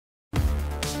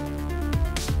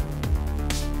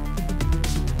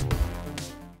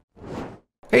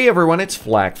Hey everyone, it's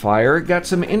Flakfire. Got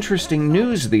some interesting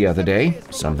news the other day,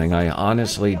 something I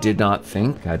honestly did not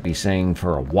think I'd be saying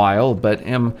for a while, but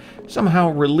am somehow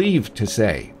relieved to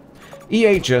say.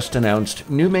 EA just announced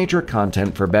new major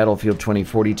content for Battlefield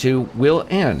 2042 will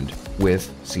end with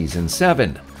Season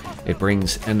 7. It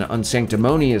brings an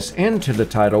unsanctimonious end to the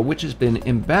title, which has been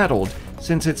embattled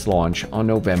since its launch on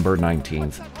November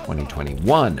 19th,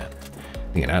 2021.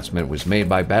 The announcement was made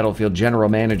by Battlefield General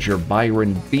Manager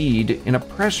Byron Beede in a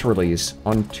press release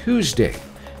on Tuesday.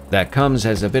 That comes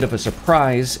as a bit of a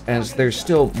surprise, as there's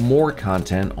still more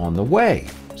content on the way.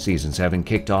 Season 7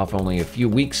 kicked off only a few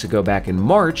weeks ago back in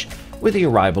March with the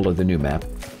arrival of the new map,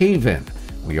 Haven.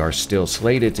 We are still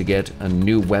slated to get a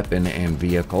new weapon and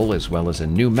vehicle, as well as a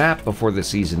new map before the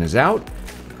season is out.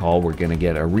 Recall, we're going to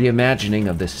get a reimagining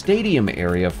of the stadium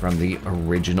area from the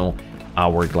original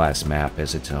Hourglass map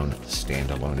as its own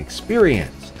standalone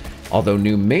experience. Although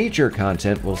new major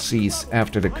content will cease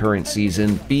after the current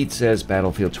season, Beede says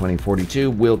Battlefield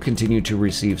 2042 will continue to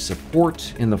receive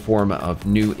support in the form of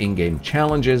new in-game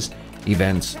challenges,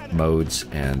 events, modes,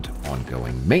 and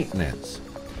ongoing maintenance.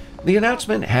 The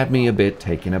announcement had me a bit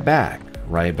taken aback.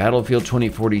 Right, Battlefield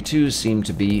 2042 seemed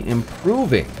to be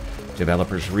improving.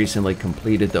 Developers recently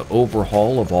completed the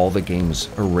overhaul of all the game's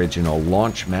original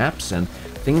launch maps, and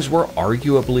things were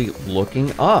arguably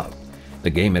looking up. The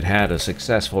game had had a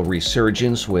successful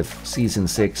resurgence with Season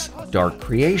 6 Dark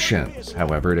Creations.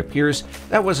 However, it appears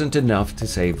that wasn't enough to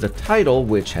save the title,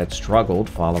 which had struggled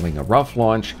following a rough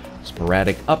launch,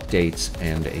 sporadic updates,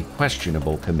 and a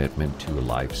questionable commitment to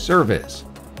live service.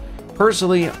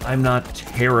 Personally, I'm not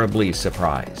terribly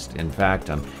surprised. In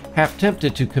fact, I'm half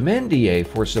tempted to commend EA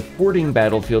for supporting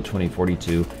Battlefield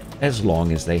 2042 as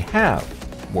long as they have.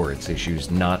 Were its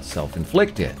issues not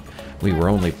self-inflicted? We were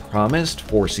only promised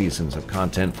 4 seasons of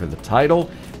content for the title,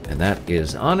 and that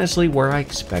is honestly where I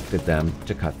expected them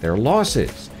to cut their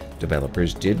losses.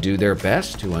 Developers did do their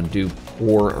best to undo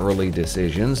poor early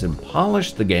decisions and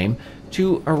polish the game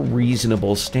to a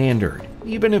reasonable standard,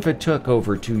 even if it took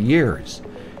over 2 years.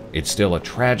 It's still a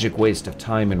tragic waste of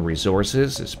time and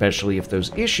resources, especially if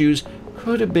those issues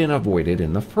could have been avoided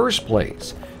in the first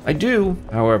place. I do,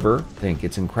 however, think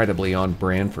it's incredibly on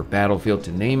brand for Battlefield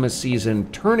to name a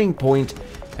season turning point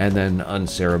and then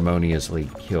unceremoniously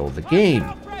kill the game.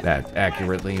 That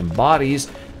accurately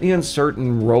embodies the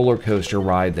uncertain roller coaster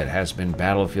ride that has been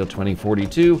Battlefield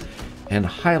 2042 and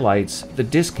highlights the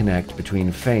disconnect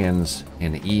between fans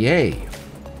and EA.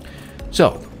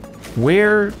 So,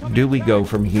 where do we go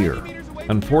from here?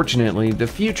 Unfortunately, the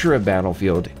future of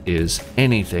Battlefield is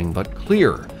anything but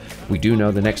clear. We do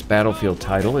know the next Battlefield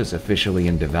title is officially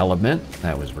in development.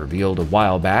 That was revealed a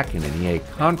while back in an EA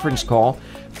conference call,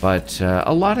 but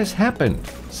a lot has happened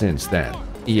since then.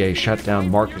 EA shut down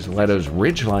Marcus Lehto's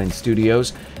Ridgeline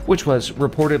Studios, which was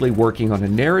reportedly working on a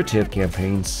narrative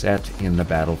campaign set in the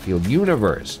Battlefield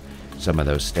universe. Some of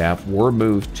those staff were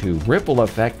moved to Ripple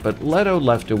Effect, but Lehto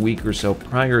left a week or so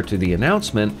prior to the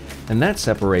announcement, and that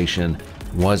separation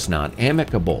was not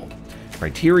amicable.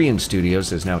 Criterion Studios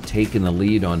has now taken the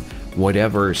lead on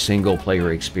whatever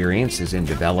single-player experience is in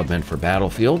development for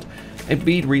Battlefield, and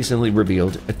Beede recently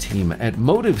revealed a team at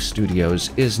Motive Studios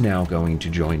is now going to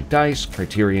join DICE,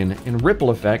 Criterion, and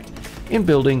Ripple Effect in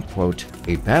building, quote,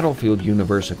 a Battlefield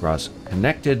universe across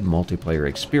connected multiplayer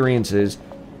experiences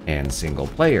and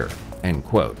single-player, end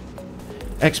quote.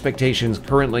 Expectations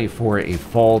currently for a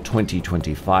fall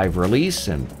 2025 release,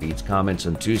 and Bede's comments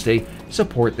on Tuesday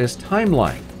support this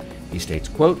timeline. He states,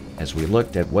 quote, as we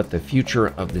looked at what the future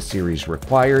of the series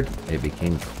required, it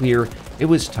became clear it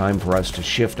was time for us to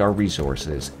shift our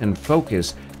resources and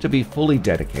focus to be fully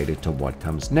dedicated to what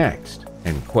comes next,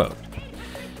 end quote.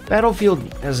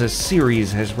 Battlefield as a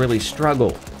series has really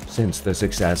struggled since the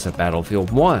success of Battlefield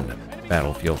 1.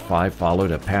 Battlefield 5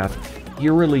 followed a path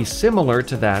eerily similar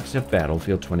to that of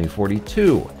Battlefield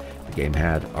 2042. The game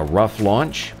had a rough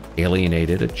launch,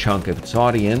 alienated a chunk of its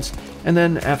audience, and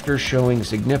then after showing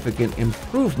significant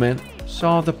improvement,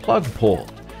 saw the plug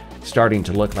pulled, starting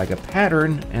to look like a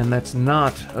pattern, and that's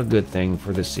not a good thing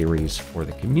for the series or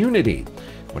the community.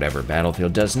 Whatever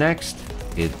Battlefield does next,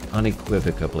 it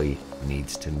unequivocally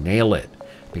needs to nail it,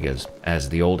 because as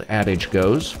the old adage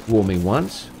goes, fool me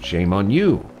once, shame on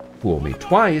you. Fool me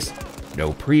twice,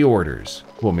 no pre-orders.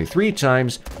 Fool me 3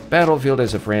 times, Battlefield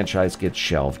as a franchise gets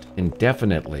shelved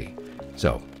indefinitely.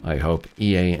 So, I hope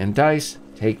EA and DICE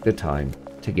take the time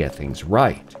to get things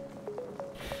right.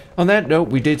 On that note,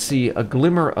 we did see a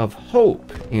glimmer of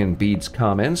hope in Bede's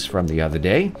comments from the other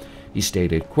day. He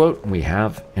stated, quote, we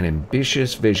have an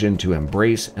ambitious vision to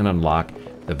embrace and unlock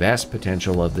the vast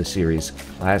potential of the series'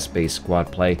 class-based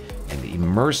squad play and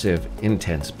immersive,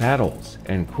 intense battles,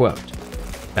 end quote.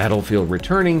 Battlefield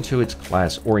returning to its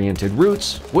class-oriented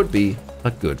roots would be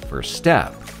a good first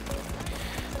step.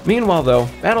 Meanwhile, though,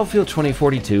 Battlefield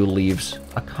 2042 leaves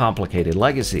a complicated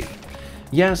legacy.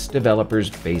 Yes, developers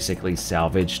basically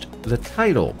salvaged the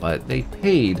title, but they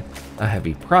paid a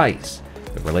heavy price.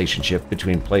 The relationship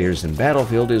between players in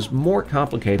Battlefield is more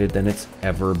complicated than it's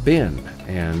ever been,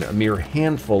 and a mere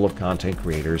handful of content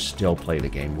creators still play the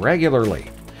game regularly.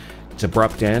 Its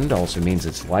abrupt end also means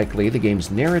it's likely the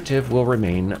game's narrative will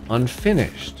remain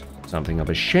unfinished, something of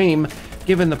a shame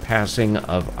given the passing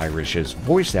of Irish's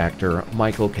voice actor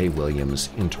Michael K. Williams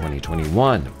in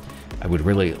 2021. I would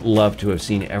really love to have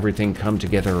seen everything come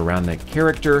together around that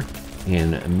character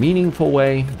in a meaningful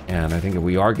way, and I think if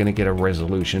we are going to get a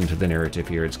resolution to the narrative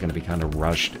here, it's going to be kind of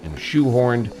rushed and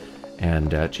shoehorned, and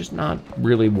just not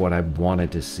really what I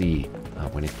wanted to see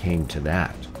when it came to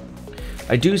that.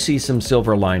 I do see some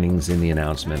silver linings in the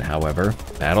announcement, however.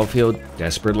 Battlefield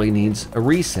desperately needs a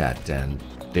reset, and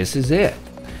this is it.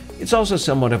 It's also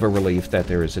somewhat of a relief that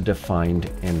there is a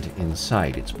defined end in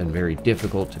sight. It's been very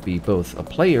difficult to be both a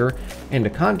player and a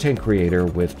content creator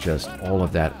with just all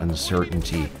of that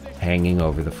uncertainty hanging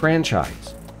over the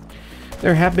franchise.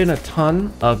 There have been a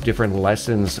ton of different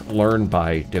lessons learned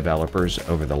by developers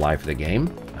over the life of the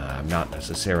game. I'm not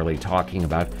necessarily talking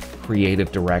about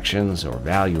creative directions or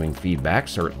valuing feedback.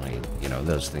 Certainly,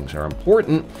 those things are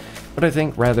important, but I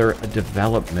think rather a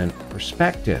development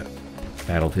perspective.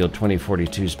 Battlefield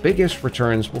 2042's biggest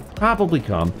returns will probably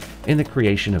come in the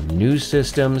creation of new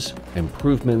systems,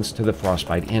 improvements to the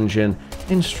Frostbite engine,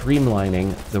 and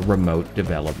streamlining the remote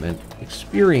development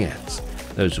experience.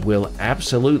 Those will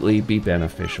absolutely be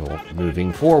beneficial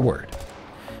moving forward.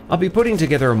 I'll be putting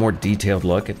together a more detailed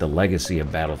look at the legacy of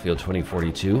Battlefield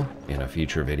 2042 in a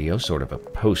future video, sort of a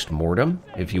post-mortem,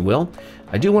 if you will.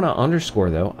 I do want to underscore,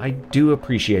 though, I do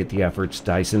appreciate the efforts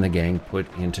DICE and the gang put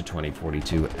into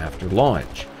 2042 after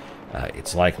launch.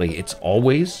 It's likely it's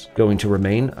always going to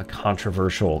remain a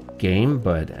controversial game,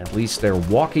 but at least they're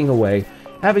walking away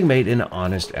having made an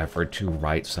honest effort to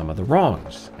right some of the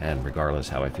wrongs. And regardless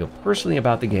how I feel personally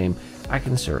about the game, I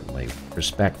can certainly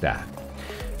respect that.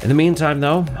 In the meantime,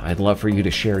 though, I'd love for you to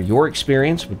share your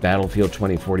experience with Battlefield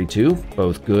 2042,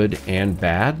 both good and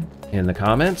bad, in the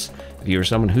comments. If you're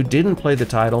someone who didn't play the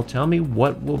title, tell me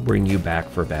what will bring you back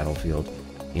for Battlefield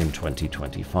in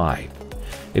 2025.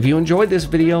 If you enjoyed this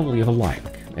video, leave a like.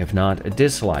 If not, a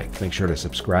dislike. Make sure to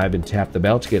subscribe and tap the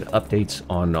bell to get updates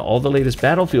on all the latest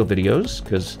Battlefield videos,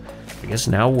 because I guess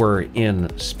now we're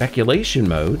in speculation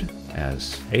mode,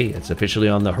 as, hey, it's officially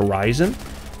on the horizon.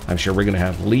 I'm sure we're going to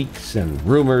have leaks and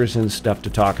rumors and stuff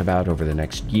to talk about over the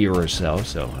next year or so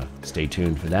stay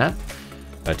tuned for that.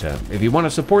 But if you want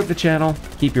to support the channel,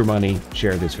 keep your money,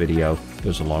 share this video. It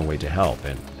goes a long way to help.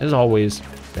 And as always,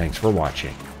 thanks for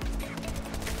watching.